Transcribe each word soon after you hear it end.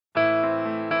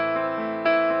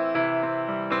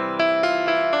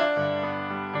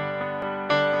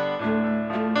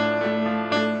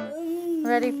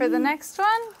Ready for the next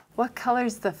one? What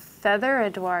color's the feather,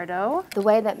 Eduardo? The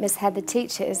way that Miss Heather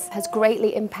teaches has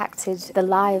greatly impacted the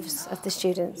lives of the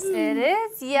students. It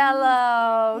is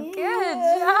yellow. Good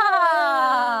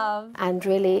job. And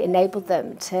really enabled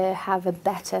them to have a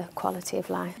better quality of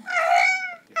life,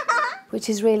 which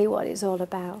is really what it's all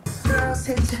about.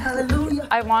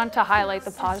 I want to highlight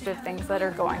the positive things that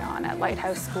are going on at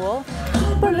Lighthouse School.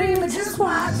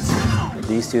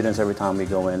 These students, every time we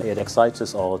go in, it excites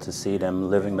us all to see them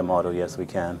living the motto, yes we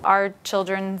can. Our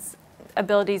children's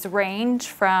abilities range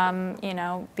from,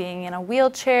 being in a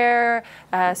wheelchair,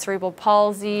 cerebral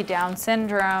palsy, Down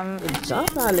syndrome. Good job,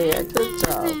 Alia. Good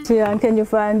job. Tian, can you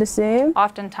find the same?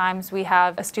 Oftentimes we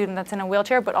have a student that's in a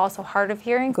wheelchair but also hard of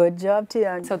hearing. Good job,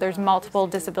 Tian. So there's multiple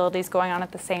disabilities going on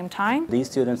at the same time. These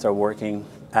students are working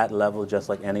at level just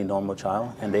like any normal child,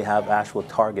 and they have actual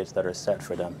targets that are set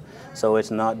for them. So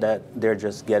it's not that they're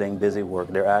just getting busy work,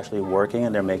 they're actually working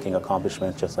and they're making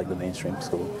accomplishments just like the mainstream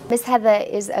school. Miss Heather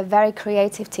is a very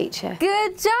creative teacher.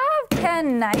 Good job,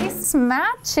 Ken. Nice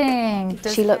matching.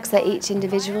 She looks at each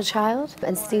individual child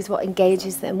and sees what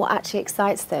engages them, what actually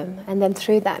excites them, and then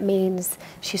through that means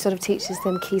she sort of teaches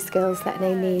them key skills that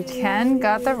they need. Ken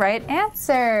got the right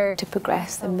answer. To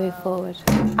progress and move forward.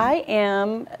 I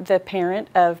am the parent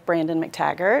of Brandon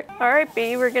McTaggart. All right,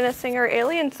 B, we're gonna sing our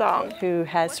alien song. Who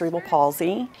has cerebral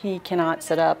palsy. He cannot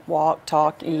sit up, walk,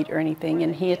 talk, eat, or anything,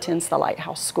 and he attends the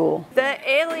Lighthouse School. The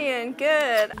alien,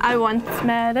 good. I once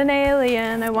met an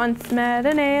alien, I once met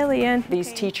an alien.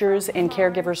 These teachers and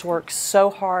caregivers work so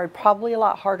hard, probably a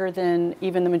lot harder than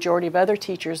even the majority of other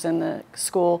teachers in the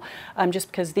school,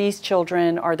 just because these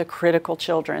children are the critical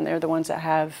children. They're the ones that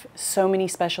have so many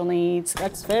special needs.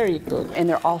 That's very good. And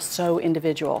they're all so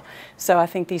individual. So I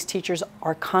think these teachers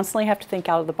are constantly have to think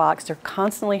out of the box. They're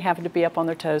constantly having to be up on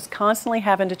their toes, constantly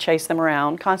having to chase them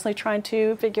around, constantly trying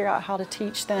to figure out how to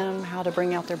teach them, how to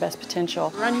bring out their best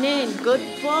potential. Run in, good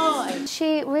boy.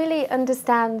 She really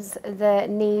understands the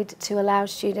need to allow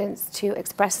students to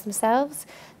express themselves,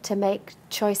 to make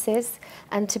choices,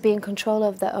 and to be in control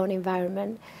of their own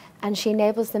environment. And she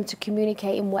enables them to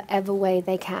communicate in whatever way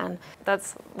they can.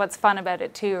 That's what's fun about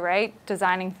it too, right?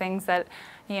 Designing things that,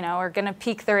 are going to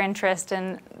pique their interest,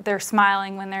 and they're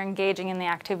smiling when they're engaging in the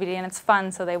activity, and it's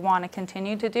fun, so they want to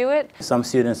continue to do it. Some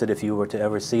students that if you were to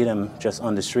ever see them just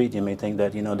on the street, you may think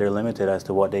that, they're limited as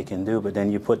to what they can do, but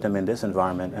then you put them in this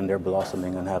environment and they're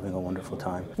blossoming and having a wonderful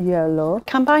time. Yellow.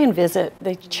 Come by and visit.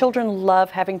 The children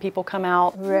love having people come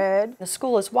out. Red. The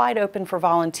school is wide open for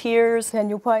volunteers. Can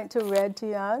you point to red,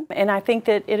 Tian? And I think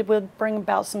that it would bring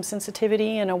about some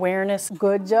sensitivity and awareness.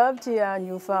 Good job, Tian.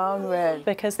 You found red.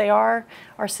 Because they are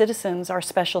our citizens, our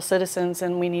special citizens,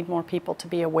 and we need more people to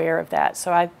be aware of that.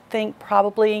 So I think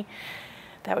probably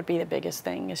that would be the biggest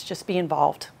thing, is just be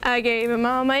involved. I gave him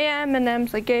all my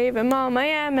M&Ms, I gave him all my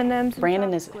M&Ms.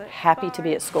 Brandon is happy to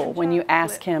be at school. When you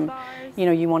ask him,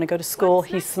 you want to go to school,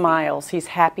 he smiles. He's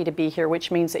happy to be here,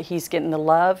 which means that he's getting the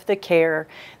love, the care,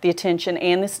 the attention,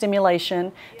 and the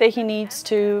stimulation that he needs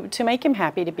to make him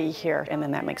happy to be here. And then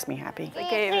that makes me happy. I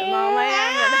gave him all my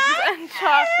M&Ms and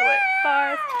chocolate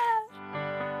bars.